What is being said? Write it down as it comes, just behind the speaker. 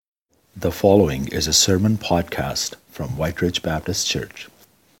The following is a sermon podcast from White Ridge Baptist Church.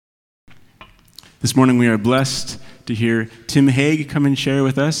 This morning we are blessed to hear Tim Haig come and share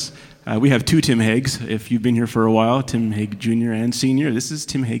with us. We have two Tim Haigs, if you've been here for a while, Tim Haig Jr. and Sr. This is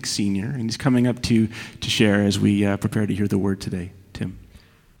Tim Haig Sr., and he's coming up to share as we prepare to hear the word today. Tim.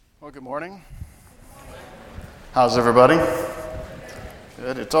 Well, good morning. How's everybody?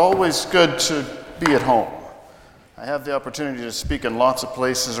 Good. It's always good to be at home. I have the opportunity to speak in lots of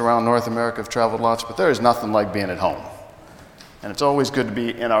places around North America. I've traveled lots, but there is nothing like being at home. And it's always good to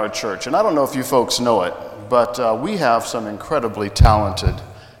be in our church. And I don't know if you folks know it, but we have some incredibly talented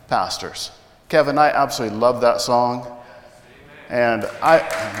pastors. Kevin, I absolutely love that song. And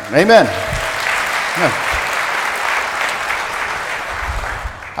amen. Yeah.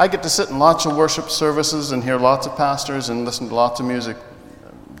 I get to sit in lots of worship services and hear lots of pastors and listen to lots of music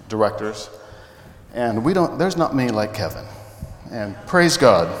directors. And there's not many like Kevin. And praise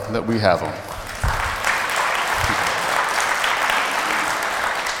God that we have him.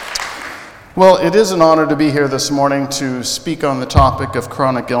 Well, it is an honor to be here this morning to speak on the topic of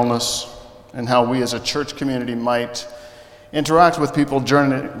chronic illness and how we as a church community might interact with people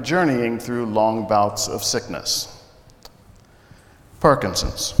journeying through long bouts of sickness.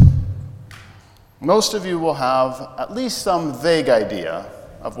 Parkinson's. Most of you will have at least some vague idea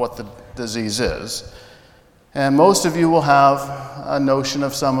of what the disease is, and most of you will have a notion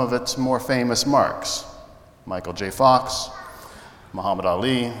of some of its more famous marks. Michael J. Fox, Muhammad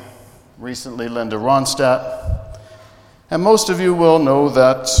Ali, recently Linda Ronstadt, and most of you will know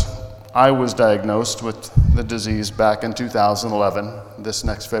that I was diagnosed with the disease back in 2011, this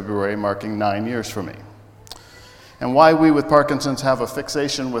next February marking 9 years for me. And why we with Parkinson's have a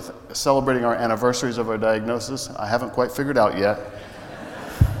fixation with celebrating our anniversaries of our diagnosis, I haven't quite figured out yet.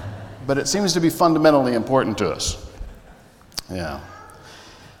 But it seems to be fundamentally important to us. Yeah.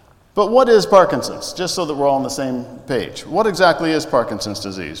 But what is Parkinson's? Just so that we're all on the same page. What exactly is Parkinson's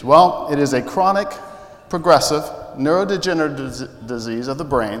disease? Well, it is a chronic, progressive, neurodegenerative disease of the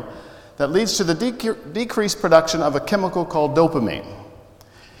brain that leads to the decreased production of a chemical called dopamine.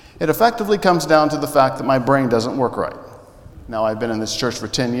 It effectively comes down to the fact that my brain doesn't work right. Now, I've been in this church for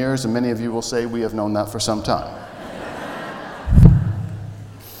 10 years, and many of you will say we have known that for some time.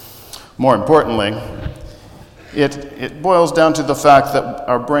 More importantly, it boils down to the fact that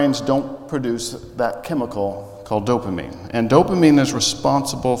our brains don't produce that chemical called dopamine. And dopamine is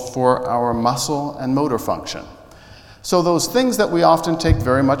responsible for our muscle and motor function. So those things that we often take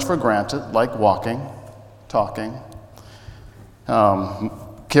very much for granted, like walking, talking,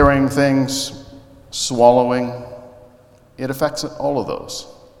 carrying things, swallowing, it affects all of those.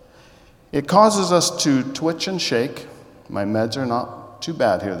 It causes us to twitch and shake. My meds are not too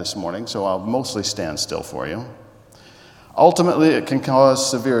bad here this morning, so I'll mostly stand still for you. Ultimately, it can cause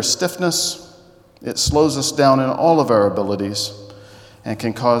severe stiffness. It slows us down in all of our abilities and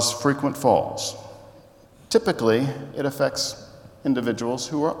can cause frequent falls. Typically, it affects individuals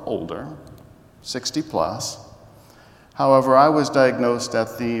who are older, 60 plus. However, I was diagnosed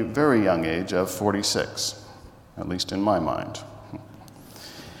at the very young age of 46, at least in my mind.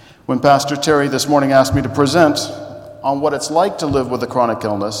 When Pastor Terry this morning asked me to present on what it's like to live with a chronic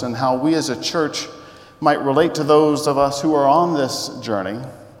illness and how we as a church might relate to those of us who are on this journey,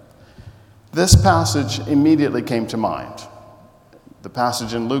 this passage immediately came to mind. The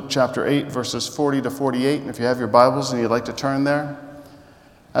passage in Luke chapter 8, verses 40 to 48, and if you have your Bibles and you'd like to turn there,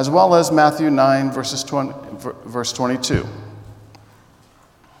 as well as Matthew 9, verse 22.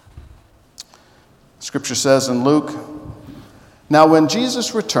 Scripture says in Luke, "Now when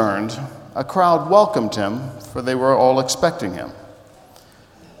Jesus returned, a crowd welcomed him, for they were all expecting him.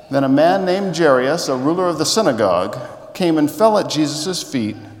 Then a man named Jairus, a ruler of the synagogue, came and fell at Jesus'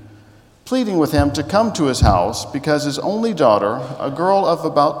 feet, pleading with him to come to his house because his only daughter, a girl of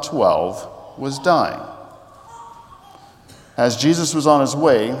about 12, was dying. As Jesus was on his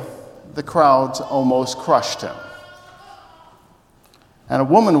way, the crowds almost crushed him. And a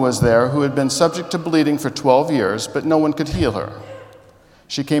woman was there who had been subject to bleeding for 12 years, but no one could heal her.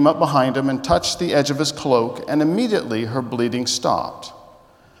 She came up behind him and touched the edge of his cloak, and immediately her bleeding stopped.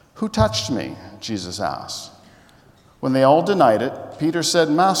 'Who touched me?' Jesus asked. When they all denied it, Peter said,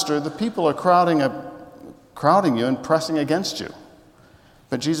 'Master, the people are crowding you and pressing against you.'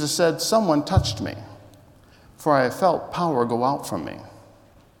 But Jesus said, 'Someone touched me, for I felt power go out from me.'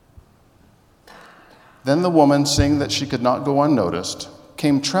 Then the woman, seeing that she could not go unnoticed,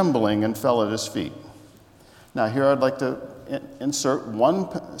 came trembling and fell at his feet." Now here I'd like to insert one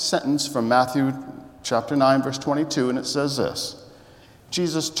sentence from Matthew chapter 9, verse 22, and it says this: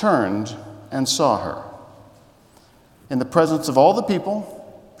 Jesus turned and saw her. In the presence of all the people,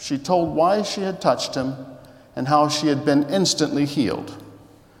 She told why she had touched him and how she had been instantly healed.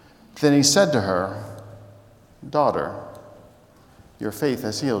 Then he said to her, "Daughter, your faith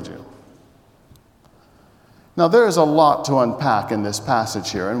has healed you." Now, there is a lot to unpack in this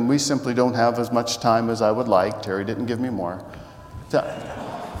passage here, and we simply don't have as much time as I would like. Terry didn't give me more.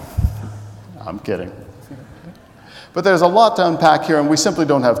 I'm kidding. But there's a lot to unpack here, and we simply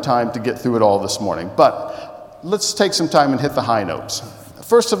don't have time to get through it all this morning. But let's take some time and hit the high notes.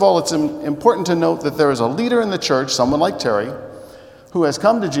 First of all, it's important to note that there is a leader in the church, someone like Terry, who has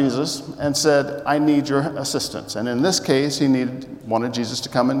come to Jesus and said, "I need your assistance." And in this case, he wanted Jesus to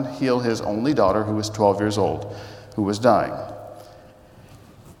come and heal his only daughter, who was 12 years old, who was dying.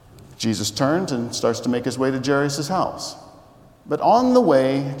 Jesus turns and starts to make his way to Jairus' house. But on the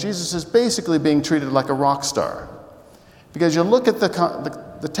way, Jesus is basically being treated like a rock star. Because you look at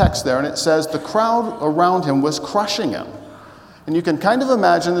the text there, and it says the crowd around him was crushing him. And you can kind of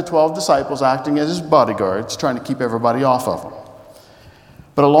imagine the 12 disciples acting as his bodyguards, trying to keep everybody off of him.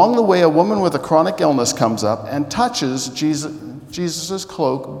 But along the way, a woman with a chronic illness comes up and touches Jesus'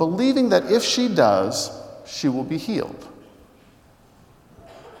 cloak, believing that if she does, she will be healed.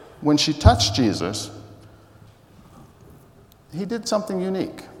 When she touched Jesus, he did something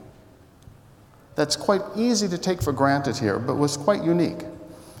unique. That's quite easy to take for granted here, but was quite unique.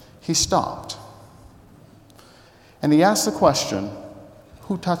 He stopped. And he asked the question,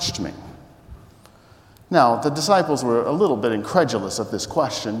 "Who touched me?" Now, the disciples were a little bit incredulous of this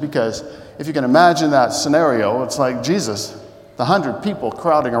question, because if you can imagine that scenario, it's like, Jesus, the 100 people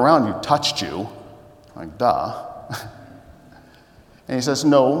crowding around you touched you. Like, duh. And he says,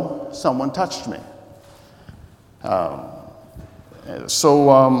 "No, someone touched me."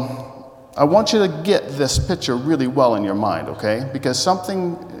 I want you to get this picture really well in your mind, okay? Because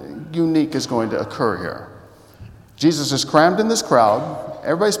something unique is going to occur here. Jesus is crammed in this crowd.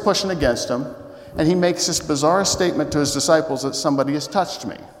 Everybody's pushing against him. And he makes this bizarre statement to his disciples that somebody has touched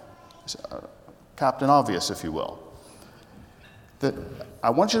me. Captain Obvious, if you will. That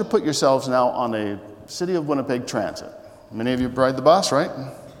I want you to put yourselves now on a City of Winnipeg transit. Many of you ride the bus, right?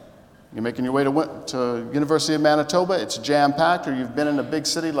 You're making your way to University of Manitoba. It's jam-packed, or you've been in a big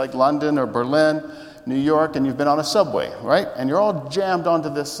city like London or Berlin, New York, and you've been on a subway, right? And you're all jammed onto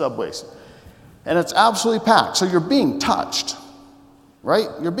this subway. And it's absolutely packed. So you're being touched, right?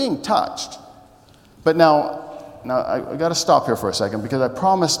 You're being touched. But now I got to stop here for a second, because I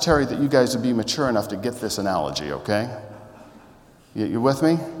promised Terry that you guys would be mature enough to get this analogy, okay? You with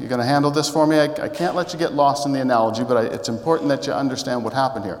me? You're going to handle this for me? I can't let you get lost in the analogy, but it's important that you understand what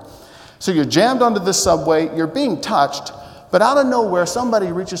happened here. So you're jammed onto this subway, you're being touched, but out of nowhere,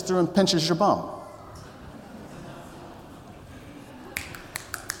 somebody reaches through and pinches your bum.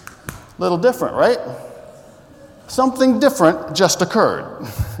 Little different, right? Something different just occurred.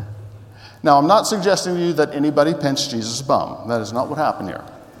 Now, I'm not suggesting to you that anybody pinched Jesus' bum. That is not what happened here.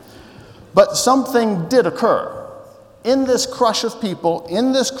 But something did occur. In this crush of people,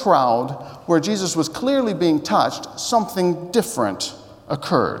 in this crowd, where Jesus was clearly being touched, something different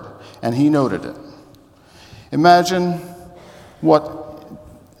occurred, and he noted it. Imagine what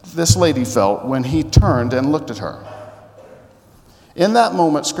this lady felt when he turned and looked at her. In that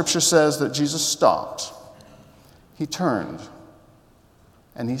moment, Scripture says that Jesus stopped. He turned,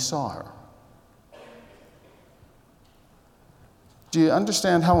 and he saw her. Do you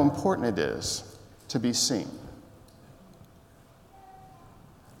understand how important it is to be seen?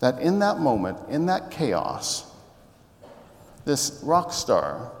 That in that moment, in that chaos, this rock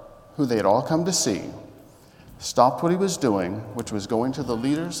star, who they had all come to see, stopped what he was doing, which was going to the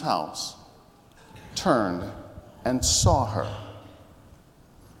leader's house, turned and saw her.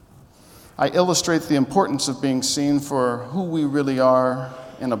 I illustrate the importance of being seen for who we really are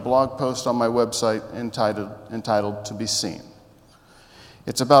in a blog post on my website entitled "To Be Seen."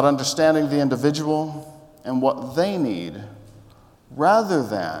 It's about understanding the individual and what they need, rather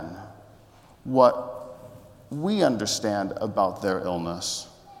than what we understand about their illness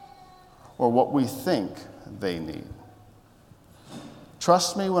or what we think they need.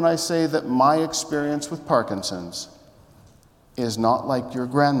 Trust me when I say that my experience with Parkinson's is not like your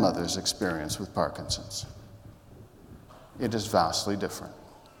grandmother's experience with Parkinson's. It is vastly different.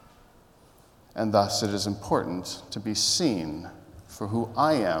 And thus it is important to be seen for who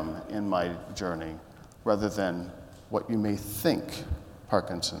I am in my journey, rather than what you may think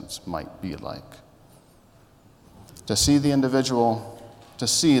Parkinson's might be like. To see the individual, to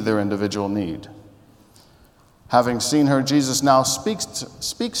see their individual need. Having seen her, Jesus now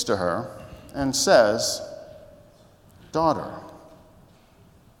speaks to her and says, "Daughter,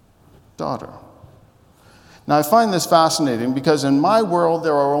 daughter." Now, I find this fascinating because in my world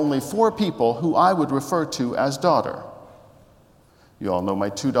there are only 4 people who I would refer to as daughter. You all know my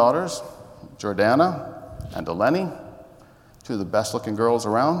 2 daughters, Jordana and Eleni, 2 of the best-looking girls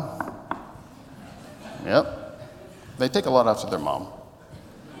around. Yep. They take a lot after their mom.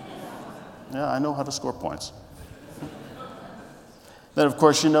 Yeah, I know how to score points. Then, of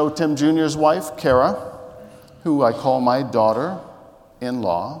course, you know Tim Jr.'s wife, Kara, who I call my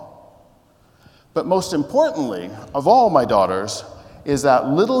daughter-in-law. But most importantly, of all my daughters, is that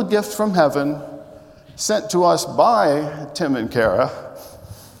little gift from heaven sent to us by Tim and Kara,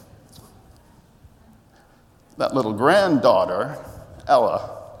 that little granddaughter,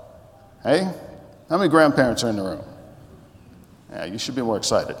 Ella. Hey? How many grandparents are in the room? Yeah, you should be more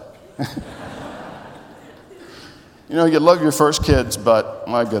excited. You know, you love your first kids, but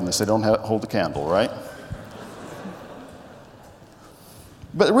my goodness, they don't hold a candle, right?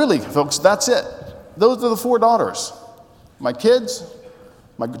 But really, folks, that's it. Those are the 4 daughters. My kids,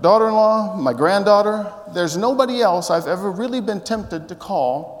 my daughter-in-law, my granddaughter. There's nobody else I've ever really been tempted to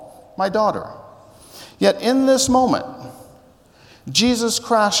call my daughter. Yet in this moment, Jesus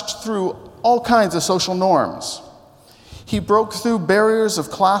crashed through all kinds of social norms. He broke through barriers of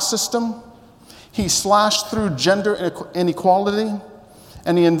class system. He slashed through gender inequality.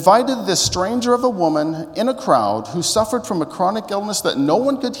 And he invited this stranger of a woman in a crowd who suffered from a chronic illness that no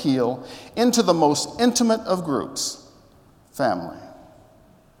one could heal into the most intimate of groups, family.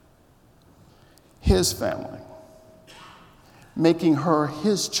 His family. Making her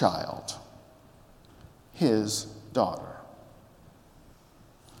his child, his daughter.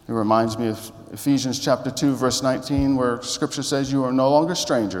 It reminds me of Ephesians chapter 2, verse 19, where Scripture says, "You are no longer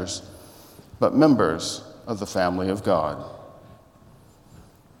strangers, but members of the family of God."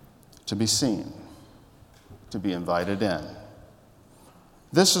 To be seen, to be invited in.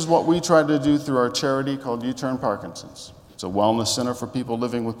 This is what we try to do through our charity called U-Turn Parkinson's. It's a wellness center for people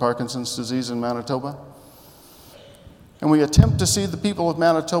living with Parkinson's disease in Manitoba. And we attempt to see the people of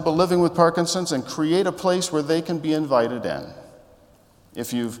Manitoba living with Parkinson's and create a place where they can be invited in.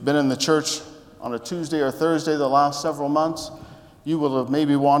 If you've been in the church on a Tuesday or Thursday the last several months, you will have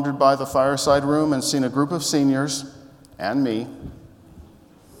maybe wandered by the fireside room and seen a group of seniors, and me.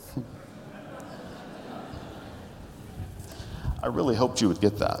 I really hoped you would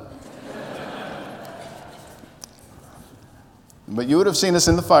get that. But you would have seen us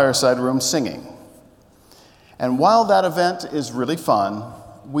in the fireside room singing. And while that event is really fun,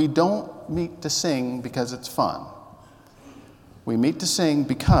 we don't meet to sing because it's fun. We meet to sing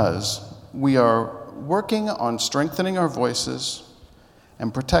because we are working on strengthening our voices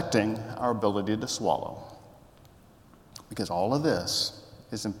and protecting our ability to swallow. Because all of this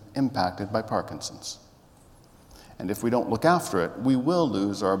is impacted by Parkinson's. And if we don't look after it, we will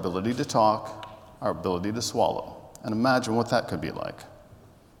lose our ability to talk, our ability to swallow. And imagine what that could be like.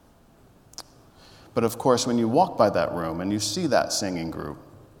 But of course, when you walk by that room and you see that singing group,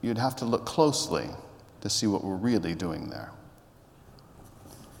 you'd have to look closely to see what we're really doing there.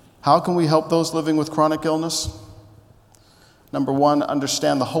 How can we help those living with chronic illness? Number 1,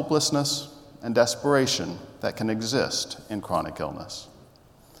 understand the hopelessness and desperation that can exist in chronic illness.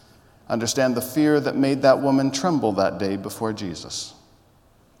 Understand the fear that made that woman tremble that day before Jesus.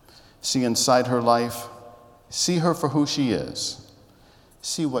 See inside her life. See her for who she is.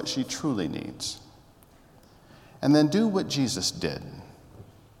 See what she truly needs. And then do what Jesus did.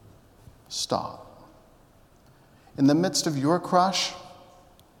 Stop. In the midst of your crush,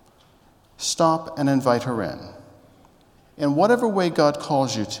 stop and invite her in. In whatever way God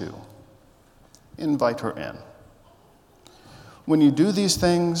calls you to, invite her in. When you do these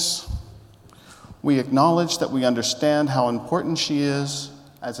things, we acknowledge that we understand how important she is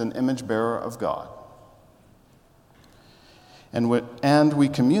as an image bearer of God. And we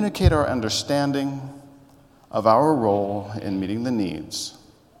communicate our understanding of our role in meeting the needs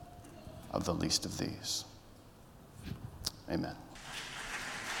of the least of these. Amen.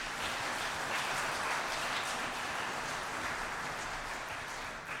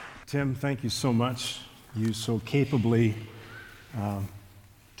 Tim, thank you so much. You so capably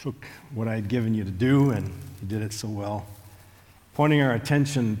took what I had given you to do, and you did it so well. Pointing our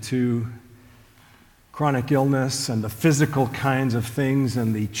attention to chronic illness and the physical kinds of things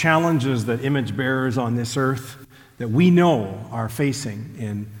and the challenges that image bearers on this earth that we know are facing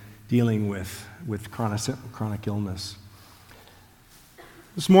in dealing with chronic illness.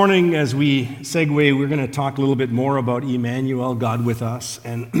 This morning, as we segue, we're going to talk a little bit more about Emmanuel, God with us.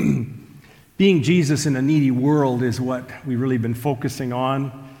 And being Jesus in a needy world is what we've really been focusing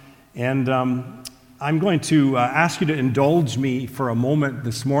on. And I'm going to ask you to indulge me for a moment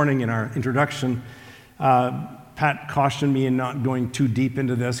this morning in our introduction. Pat cautioned me in not going too deep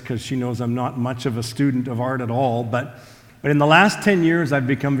into this because she knows I'm not much of a student of art at all. But in the last 10 years, I've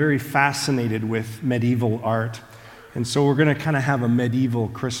become very fascinated with medieval art. And so we're going to kind of have a medieval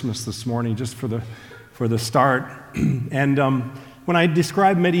Christmas this morning just for the start. And when I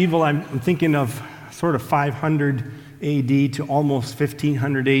describe medieval, I'm thinking of sort of 500 AD to almost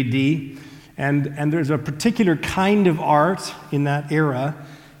 1500 AD. And there's a particular kind of art in that era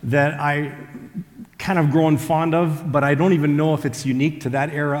that I kind of grown fond of, but I don't even know if it's unique to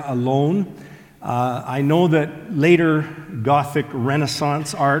that era alone. I know that later Gothic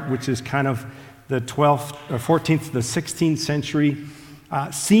Renaissance art, which is kind of the 12th or 14th to the 16th century,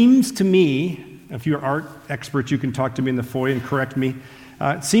 seems to me, if you're art expert, you can talk to me in the foyer and correct me,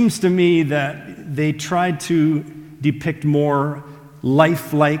 it seems to me that they tried to depict more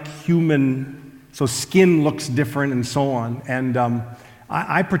lifelike human, so skin looks different and so on. And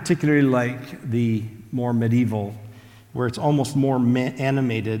I particularly like the more medieval, where it's almost more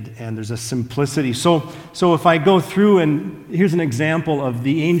animated and there's a simplicity. So if I go through, and here's an example of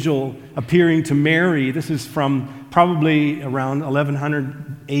the angel appearing to Mary. This is from probably around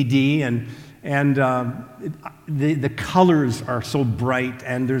 1100 AD, and the colors are so bright,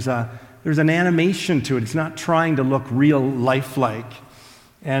 and there's an animation to it. It's not trying to look real lifelike.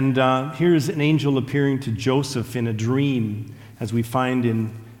 And here's an angel appearing to Joseph in a dream, as we find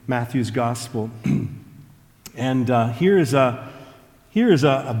in Matthew's Gospel. And here is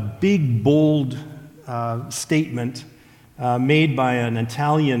a big, bold statement made by an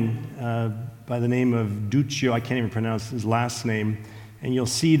Italian by the name of Duccio. I can't even pronounce his last name. And you'll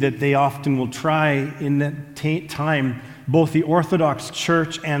see that they often will try in that time, both the Orthodox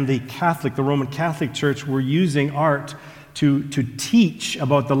Church and the Roman Catholic Church were using art to teach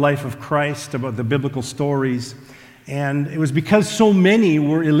about the life of Christ, about the biblical stories. And it was because so many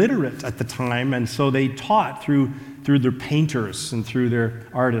were illiterate at the time, and so they taught through their painters and through their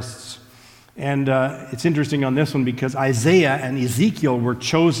artists. And it's interesting on this one because Isaiah and Ezekiel were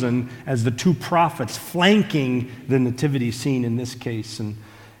chosen as the two prophets flanking the nativity scene in this case.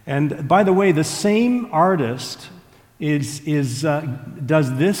 And by the way, the same artist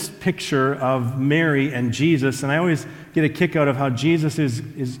does this picture of Mary and Jesus, and I always get a kick out of how Jesus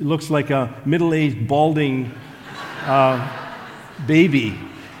looks like a middle-aged, balding baby.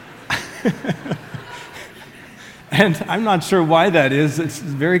 And I'm not sure why that is. It's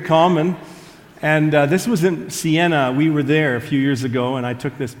very common. And this was in Siena. We were there a few years ago, and I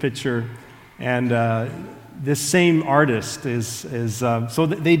took this picture. And this same artist so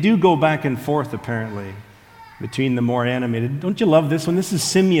they do go back and forth, apparently, between the more animated. Don't you love this one? This is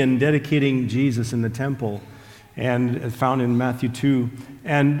Simeon dedicating Jesus in the temple, and found in Matthew 2.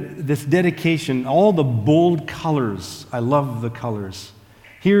 And this dedication, all the bold colors, I love the colors.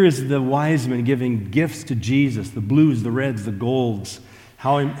 Here is the wise men giving gifts to Jesus, the blues, the reds, the golds.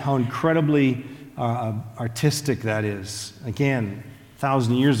 How incredibly artistic that is. Again,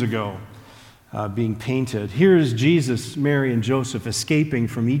 1,000 years ago, being painted. Here is Jesus, Mary, and Joseph escaping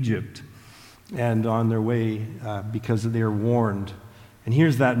from Egypt and on their way because they are warned. And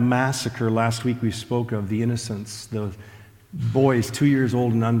here's that massacre last week we spoke of, the innocents, the boys 2 years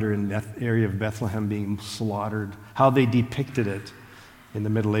old and under in that area of Bethlehem being slaughtered, how they depicted it in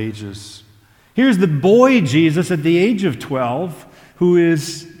the Middle Ages. Here's the boy Jesus at the age of 12 who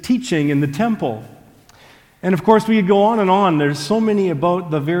is teaching in the temple. And of course, we could go on and on. There's so many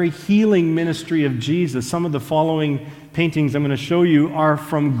about the very healing ministry of Jesus. Some of the following paintings I'm going to show you are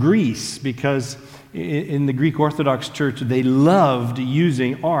from Greece, because in the Greek Orthodox Church, they loved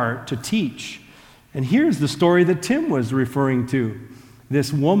using art to teach. And here's the story that Tim was referring to.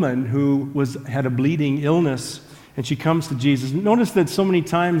 This woman who had a bleeding illness, and she comes to Jesus. Notice that so many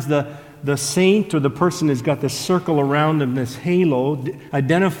times the saint or the person has got this circle around them, this halo,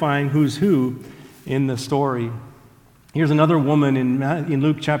 identifying who's who in the story. Here's another woman in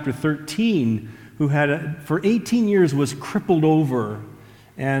Luke chapter 13 who for 18 years was crippled over.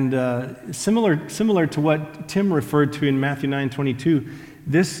 And similar to what Tim referred to in Matthew 9:22,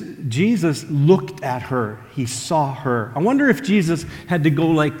 this Jesus looked at her. He saw her. I wonder if Jesus had to go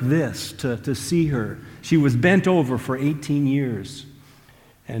like this to see her. She was bent over for 18 years.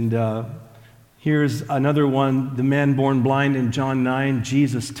 And here's another one, the man born blind in John 9,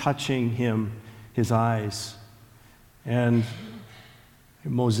 Jesus touching him, his eyes. And a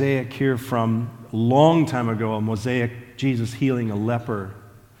mosaic here from a long time ago, a mosaic, Jesus healing a leper.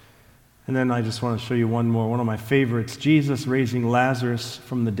 And then I just want to show you one more, one of my favorites, Jesus raising Lazarus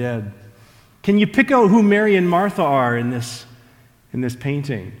from the dead. Can you pick out who Mary and Martha are in this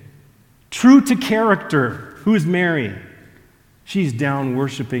painting? True to character, who is Mary? She's down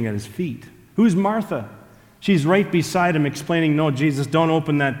worshiping at his feet. Who's Martha? She's right beside him explaining, no, Jesus, don't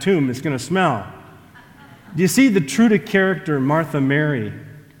open that tomb. It's going to smell. Do you see the true to character Martha Mary?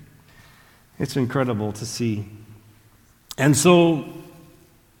 It's incredible to see. And so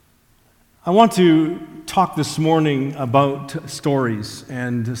I want to talk this morning about stories,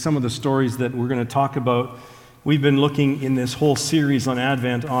 and some of the stories that we're going to talk about. We've been looking in this whole series on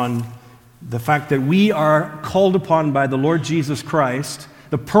Advent on the fact that we are called upon by the Lord Jesus Christ,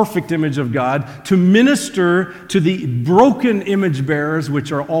 the perfect image of God, to minister to the broken image bearers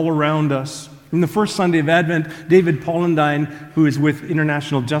which are all around us. In the first Sunday of Advent, David Pollandine, who is with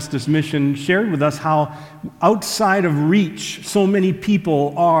International Justice Mission, shared with us how outside of reach so many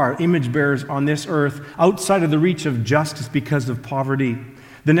people are image bearers on this earth, outside of the reach of justice because of poverty.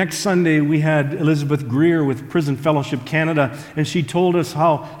 The next Sunday, we had Elizabeth Greer with Prison Fellowship Canada, and she told us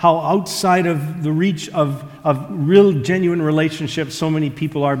how outside of the reach of real, genuine relationships so many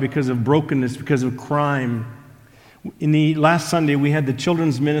people are because of brokenness, because of crime. In the last Sunday, we had the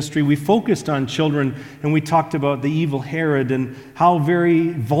children's ministry. We focused on children, and we talked about the evil Herod and how very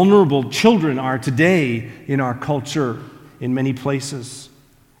vulnerable children are today in our culture in many places.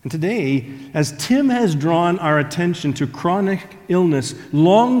 And today, as Tim has drawn our attention to chronic illness,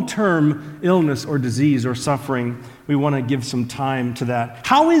 long-term illness or disease or suffering, we want to give some time to that.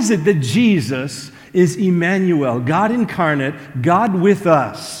 How is it that Jesus is Emmanuel, God incarnate, God with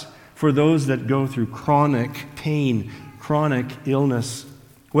us, for those that go through chronic pain, chronic illness?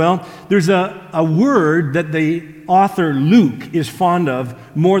 Well, there's a word that the author Luke is fond of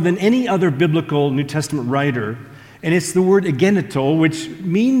more than any other biblical New Testament writer, and it's the word egeneto, which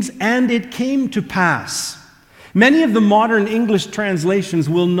means, and it came to pass. Many of the modern English translations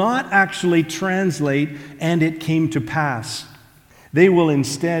will not actually translate, and it came to pass. They will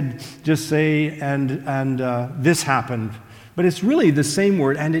instead just say, and this happened. But it's really the same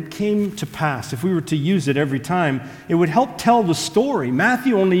word, and it came to pass. If we were to use it every time, it would help tell the story.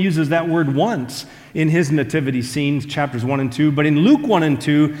 Matthew only uses that word once in his nativity scenes, chapters 1 and 2, but in Luke 1 and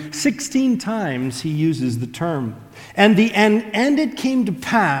 2, 16 times he uses the term. And it came to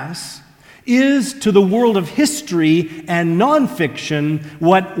pass is to the world of history and nonfiction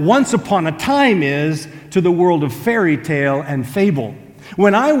what once upon a time is to the world of fairy tale and fable.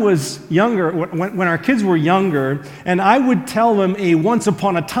 When I was younger, when our kids were younger, and I would tell them a once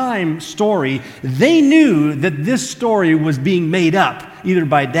upon a time story, they knew that this story was being made up, either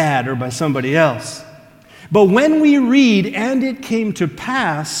by Dad or by somebody else. But when we read, and it came to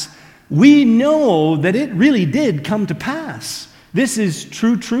pass, we know that it really did come to pass. This is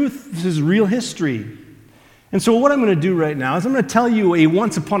true truth. This is real history. And so what I'm going to do right now is I'm going to tell you a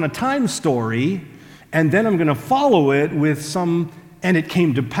once upon a time story, and then I'm going to follow it with some and it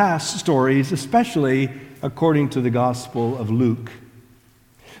came to pass stories, especially according to the Gospel of Luke.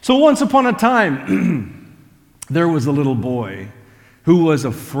 So once upon a time, there was a little boy who was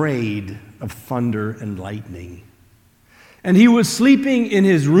afraid of thunder and lightning. And he was sleeping in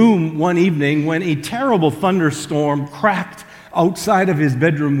his room one evening when a terrible thunderstorm cracked outside of his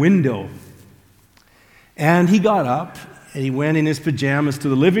bedroom window. And he got up and he went in his pajamas to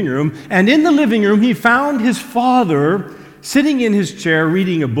the living room. And in the living room, he found his father sitting in his chair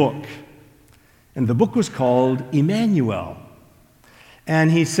reading a book. And the book was called Emmanuel.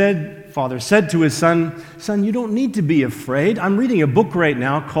 And Father said to his son, "Son, you don't need to be afraid. I'm reading a book right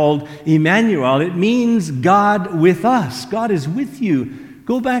now called Emmanuel. It means God with us. God is with you.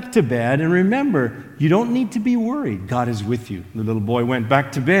 Go back to bed and remember, you don't need to be worried. God is with you." The little boy went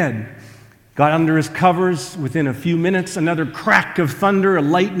back to bed, got under his covers. Within a few minutes, another crack of thunder, a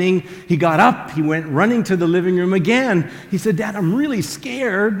lightning. He got up. He went running to the living room again. He said, "Dad, I'm really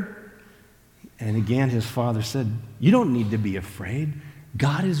scared." And again, his father said, "You don't need to be afraid.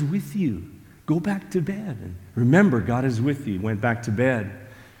 God is with you. Go back to bed. And remember, God is with you." He went back to bed.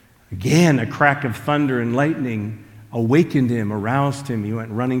 Again, a crack of thunder and lightning awakened him, aroused him. He went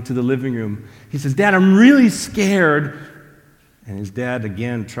running to the living room. He says, "Dad, I'm really scared." And his dad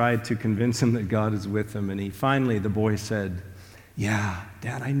again tried to convince him that God is with him. And finally, the boy said, "Yeah,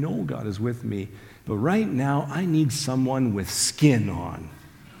 Dad, I know God is with me, but right now I need someone with skin on."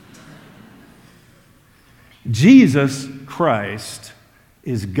 Jesus Christ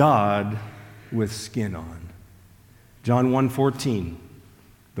is God with skin on. John 1:14,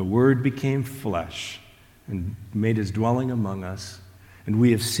 "The Word became flesh and made his dwelling among us, and we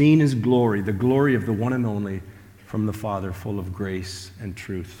have seen his glory, the glory of the one and only from the Father, full of grace and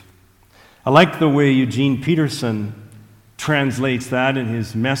truth." I like the way Eugene Peterson translates that in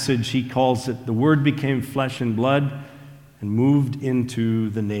his message. He calls it, "The Word became flesh and blood and moved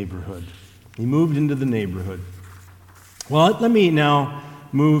into the neighborhood." He moved into the neighborhood. Well, let me now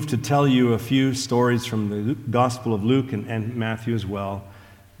moved to tell you a few stories from the Gospel of Luke and Matthew as well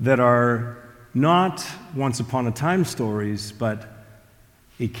that are not once upon a time stories, but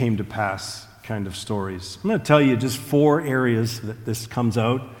it came to pass kind of stories. I'm going to tell you just 4 areas that this comes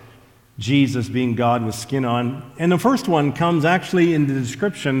out. Jesus being God with skin on. And the first one comes actually in the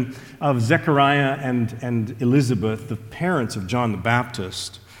description of Zechariah and Elizabeth, the parents of John the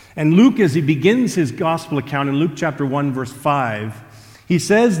Baptist. And Luke, as he begins his gospel account in Luke chapter 1, verse 5, he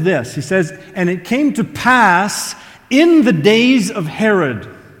says this. He says, "And it came to pass in the days of Herod."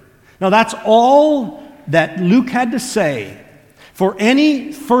 Now that's all that Luke had to say for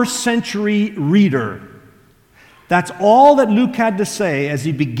any first century reader. That's all that Luke had to say as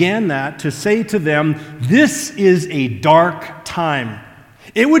he began that, to say to them, this is a dark time.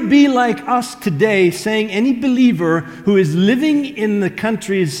 It would be like us today saying any believer who is living in the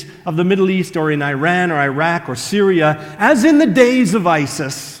countries of the Middle East or in Iran or Iraq or Syria, as in the days of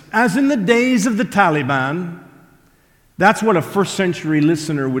ISIS, as in the days of the Taliban. That's what a first century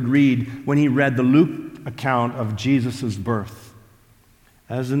listener would read when he read the Luke account of Jesus' birth.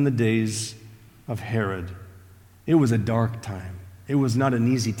 As in the days of Herod. It was a dark time. It was not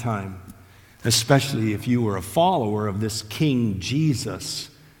an easy time, especially if you were a follower of this King Jesus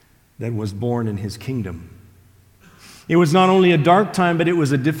that was born in his kingdom. It was not only a dark time, but it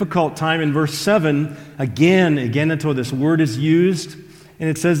was a difficult time. In verse 7, again, until this word is used, and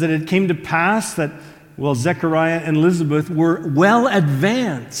it says that it came to pass that, Zechariah and Elizabeth were well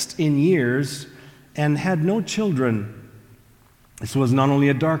advanced in years and had no children. This was not only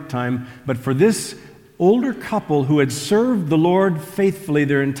a dark time, but for this older couple who had served the Lord faithfully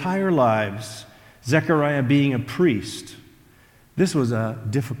their entire lives, Zechariah being a priest, this was a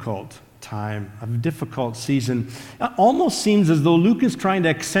difficult time, a difficult season. It almost seems as though Luke is trying to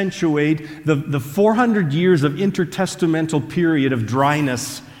accentuate the 400 years of intertestamental period of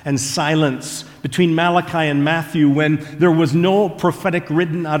dryness and silence between Malachi and Matthew, when there was no prophetic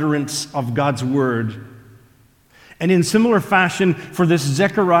written utterance of God's word. And in similar fashion, for this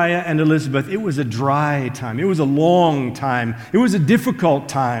Zechariah and Elizabeth, it was a dry time. It was a long time. It was a difficult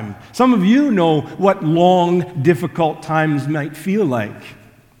time. Some of you know what long, difficult times might feel like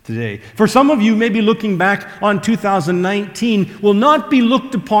today. For some of you, maybe looking back on 2019 will not be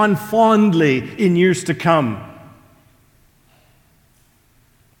looked upon fondly in years to come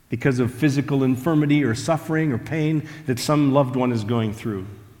because of physical infirmity or suffering or pain that some loved one is going through.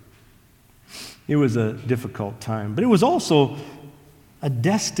 It was a difficult time, but it was also a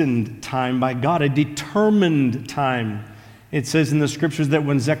destined time by God, a determined time. It says in the scriptures that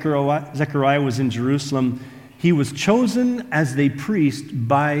when Zechariah was in Jerusalem, he was chosen as the priest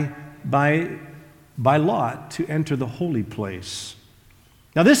by lot to enter the holy place.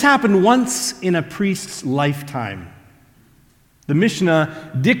 Now this happened once in a priest's lifetime. The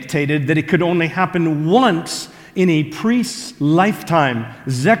Mishnah dictated that it could only happen once in a priest's lifetime.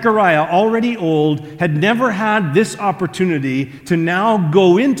 Zechariah, already old, had never had this opportunity to now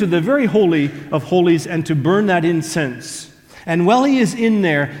go into the very holy of holies and to burn that incense. And while he is in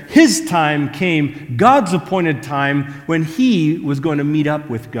there, his time came, God's appointed time, when he was going to meet up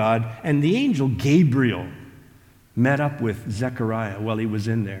with God. And the angel Gabriel met up with Zechariah while he was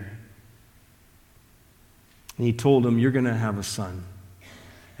in there. And he told him, you're going to have a son,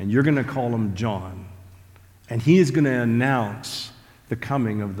 and you're going to call him John. And he is going to announce the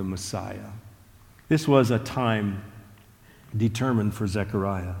coming of the Messiah. This was a time determined for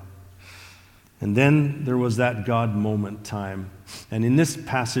Zechariah. And then there was that God moment time. And in this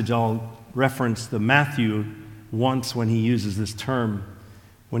passage, I'll reference the Matthew once when he uses this term.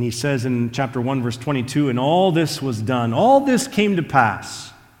 When he says in chapter 1, verse 22, and all this was done, all this came to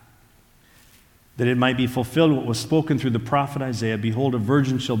pass, that it might be fulfilled what was spoken through the prophet Isaiah. Behold, a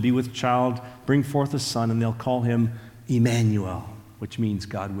virgin shall be with child, bring forth a son, and they'll call him Emmanuel, which means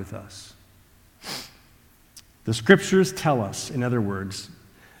God with us. The scriptures tell us, in other words,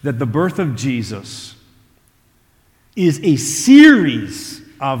 that the birth of Jesus is a series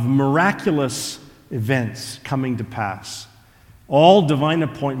of miraculous events coming to pass. All divine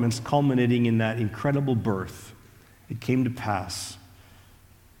appointments culminating in that incredible birth. It came to pass.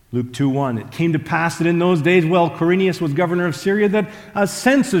 Luke 2:1, it came to pass that in those days, while Quirinius was governor of Syria, that a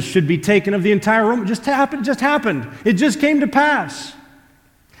census should be taken of the entire Rome. It just happened. It just came to pass.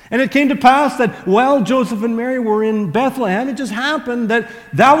 And it came to pass that while Joseph and Mary were in Bethlehem, it just happened that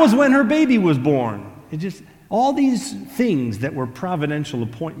was when her baby was born. All these things that were providential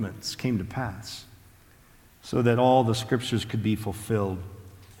appointments came to pass so that all the scriptures could be fulfilled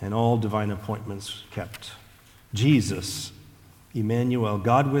and all divine appointments kept. Jesus, Emmanuel,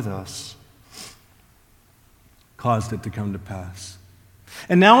 God with us, caused it to come to pass.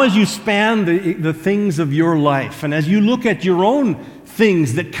 And now as you span the things of your life, and as you look at your own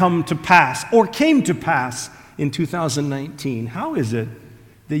things that come to pass or came to pass in 2019, how is it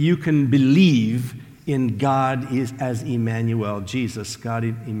that you can believe in God as Emmanuel, Jesus, God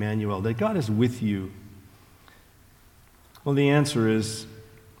Emmanuel, that God is with you? Well, the answer is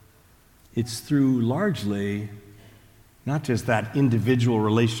it's through largely not just that individual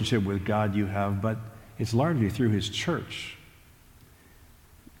relationship with God you have, but it's largely through His church.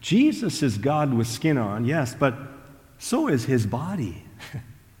 Jesus is God with skin on, yes, but so is His body.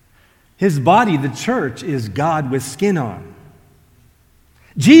 His body, the church, is God with skin on.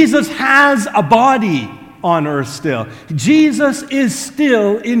 Jesus has a body on earth still. Jesus is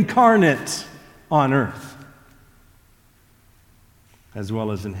still incarnate on earth, as well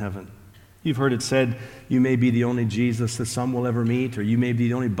as in heaven. You've heard it said, you may be the only Jesus that some will ever meet, or you may be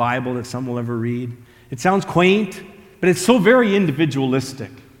the only Bible that some will ever read. It sounds quaint, but it's so very individualistic.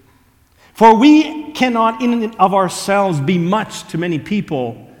 For we cannot in and of ourselves be much to many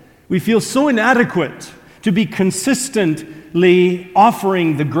people. We feel so inadequate to be consistently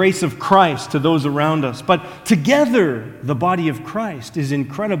offering the grace of Christ to those around us. But together, the body of Christ is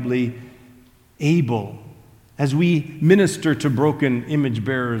incredibly able as we minister to broken image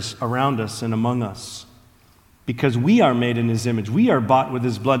bearers around us and among us. Because we are made in His image. We are bought with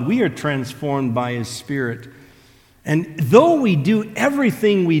His blood. We are transformed by His Spirit. And though we do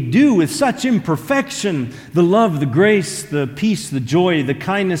everything we do with such imperfection, the love, the grace, the peace, the joy, the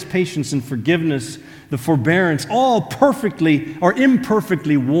kindness, patience, and forgiveness, the forbearance, all perfectly or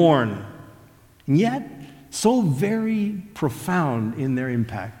imperfectly worn, and yet so very profound in their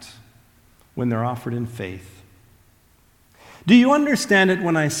impact when they're offered in faith. Do you understand it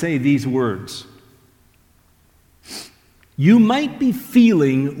when I say these words? You might be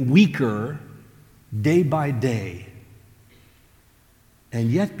feeling weaker day by day,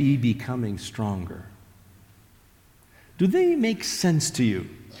 and yet be becoming stronger. Do they make sense to you?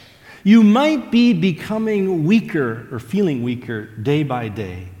 You might be becoming weaker or feeling weaker day by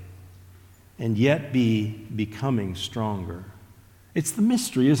day, and yet be becoming stronger. It's the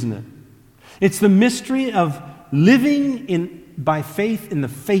mystery, isn't it? It's the mystery of living by faith in the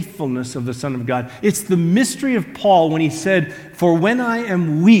faithfulness of the Son of God. It's the mystery of Paul when he said, "For when I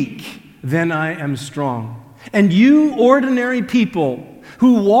am weak, then I am strong." And you ordinary people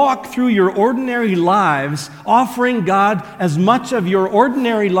who walk through your ordinary lives, offering God as much of your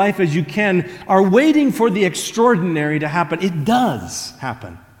ordinary life as you can, are waiting for the extraordinary to happen. It does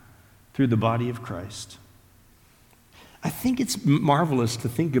happen through the body of Christ. I think it's marvelous to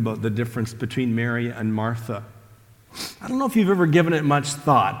think about the difference between Mary and Martha. I don't know if you've ever given it much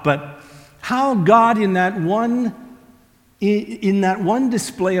thought, but how God in that one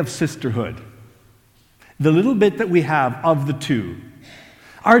display of sisterhood, the little bit that we have of the two,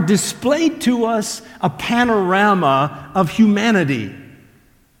 are displayed to us a panorama of humanity,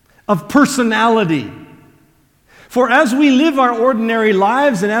 of personality. For as we live our ordinary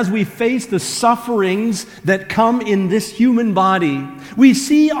lives and as we face the sufferings that come in this human body, we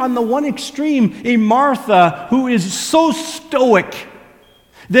see on the one extreme a Martha who is so stoic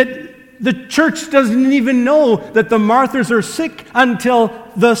that the church doesn't even know that the Marthas are sick until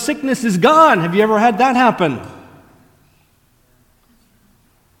the sickness is gone. Have you ever had that happen?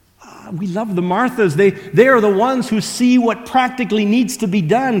 We love the Marthas. They are the ones who see what practically needs to be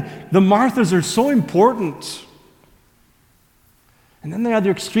done. The Marthas are so important. And then the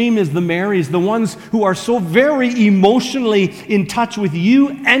other extreme is the Marys, the ones who are so very emotionally in touch with you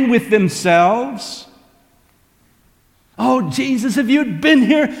and with themselves. Oh, Jesus, if you'd been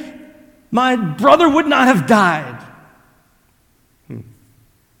here, my brother would not have died.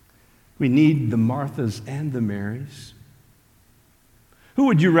 We need the Marthas and the Marys. Who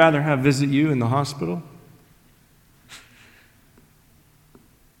would you rather have visit you in the hospital?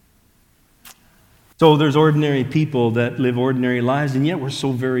 So there's ordinary people that live ordinary lives, and yet we're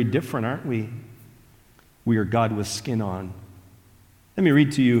so very different, aren't we? We are God with skin on. Let me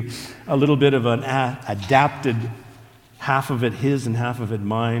read to you a little bit of an adapted, half of it his and half of it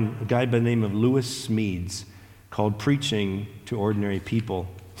mine, a guy by the name of Lewis Smedes, called Preaching to Ordinary People.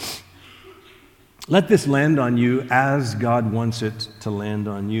 Let this land on you as God wants it to land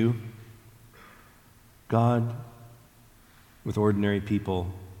on you. God with ordinary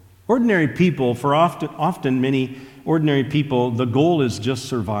people. Ordinary people, for often many ordinary people, the goal is just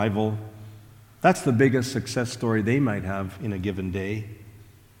survival. That's the biggest success story they might have in a given day.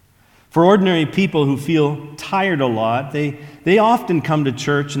 For ordinary people who feel tired a lot, they often come to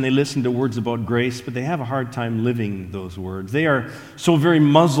church and they listen to words about grace, but they have a hard time living those words. They are so very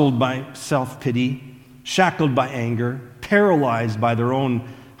muzzled by self-pity, shackled by anger, paralyzed by their own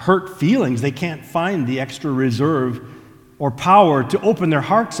hurt feelings. They can't find the extra reserve or power to open their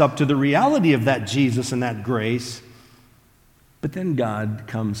hearts up to the reality of that Jesus and that grace. But then God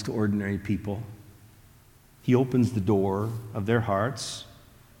comes to ordinary people. He opens the door of their hearts.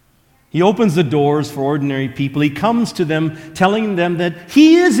 He opens the doors for ordinary people. He comes to them, telling them that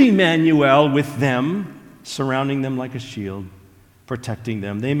He is Emmanuel with them, surrounding them like a shield, protecting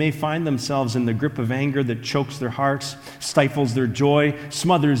them. They may find themselves in the grip of anger that chokes their hearts, stifles their joy,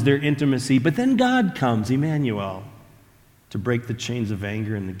 smothers their intimacy. But then God comes, Emmanuel, to break the chains of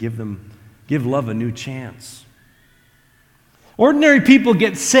anger and to give love a new chance. Ordinary people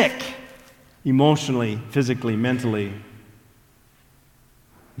get sick, emotionally, physically, mentally.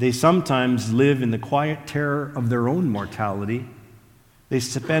 They sometimes live in the quiet terror of their own mortality. They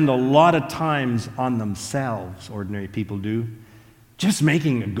spend a lot of times on themselves, ordinary people do, just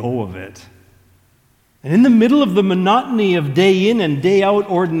making a go of it. And in the middle of the monotony of day in and day out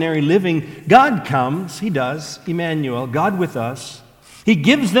ordinary living, God comes, He does, Emmanuel, God with us. He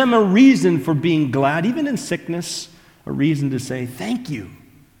gives them a reason for being glad, even in sickness, a reason to say, thank you.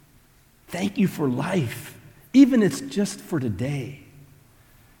 Thank you for life, even if it's just for today.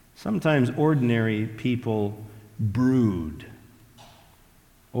 Sometimes ordinary people brood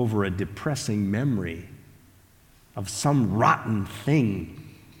over a depressing memory of some rotten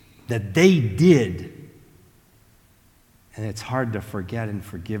thing that they did. And it's hard to forget and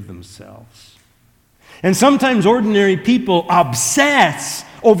forgive themselves. And sometimes ordinary people obsess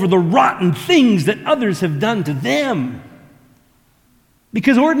over the rotten things that others have done to them.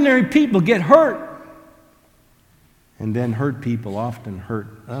 Because ordinary people get hurt. And then hurt people often hurt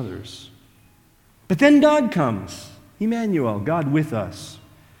others. But then God comes, Emmanuel, God with us,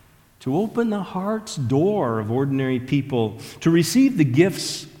 to open the heart's door of ordinary people to receive the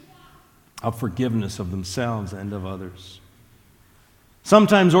gifts of forgiveness of themselves and of others.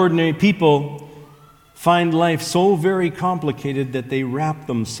 Sometimes ordinary people find life so very complicated that they wrap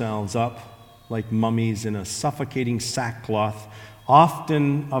themselves up like mummies in a suffocating sackcloth,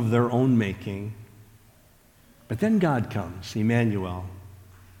 often of their own making. But then God comes, Emmanuel,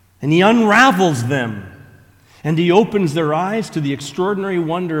 and He unravels them, and He opens their eyes to the extraordinary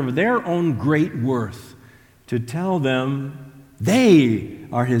wonder of their own great worth, to tell them they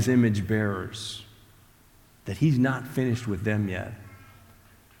are His image bearers, that He's not finished with them yet,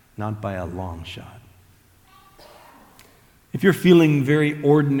 not by a long shot. If you're feeling very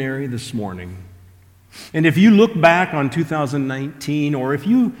ordinary this morning, and if you look back on 2019, or if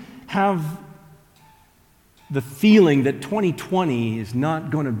you have the feeling that 2020 is not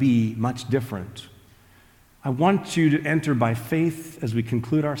going to be much different, I want you to enter by faith as we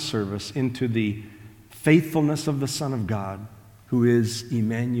conclude our service into the faithfulness of the Son of God, who is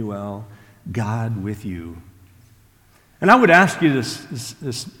Emmanuel, God with you. And I would ask you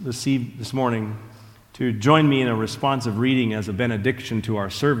this morning to join me in a responsive reading as a benediction to our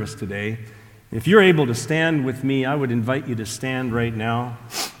service today. If you're able to stand with me, I would invite you to stand right now.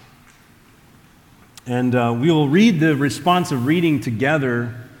 And we will read the responsive reading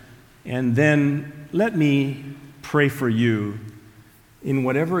together, and then let me pray for you in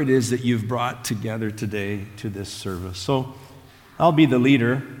whatever it is that you've brought together today to this service. So I'll be the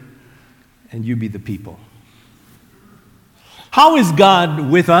leader, and you be the people. How is God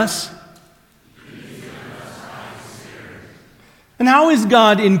with us? And how is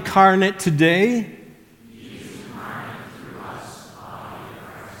God incarnate today?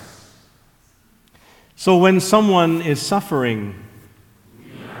 So when someone is suffering,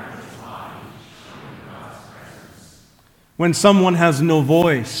 when someone has no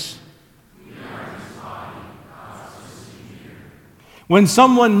voice, when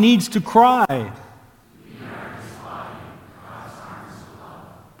someone needs to cry,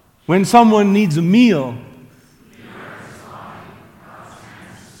 when someone needs a meal,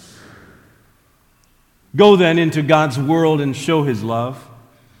 go then into God's world and show His love.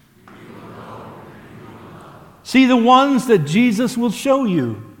 See the ones that Jesus will show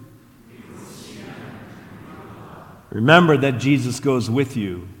you. Remember that Jesus goes with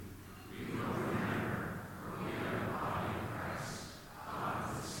you.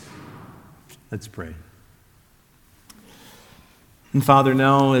 Let's pray. And Father,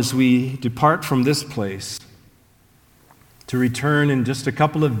 now as we depart from this place to return in just a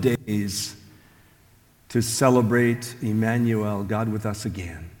couple of days to celebrate Emmanuel, God with us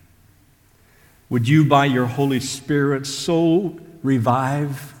again, would you, by your Holy Spirit, so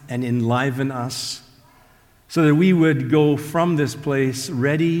revive and enliven us so that we would go from this place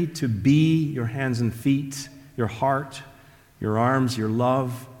ready to be your hands and feet, your heart, your arms, your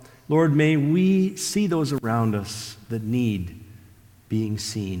love, Lord, may we see those around us that need being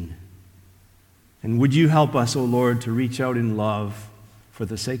seen. And would you help us, O Lord, to reach out in love for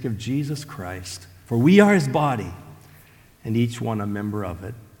the sake of Jesus Christ? For we are his body, and each one a member of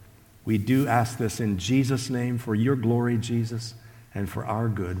it. We do ask this in Jesus' name, for your glory, Jesus, and for our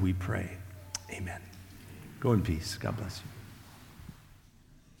good, we pray. Amen. Go in peace. God bless you.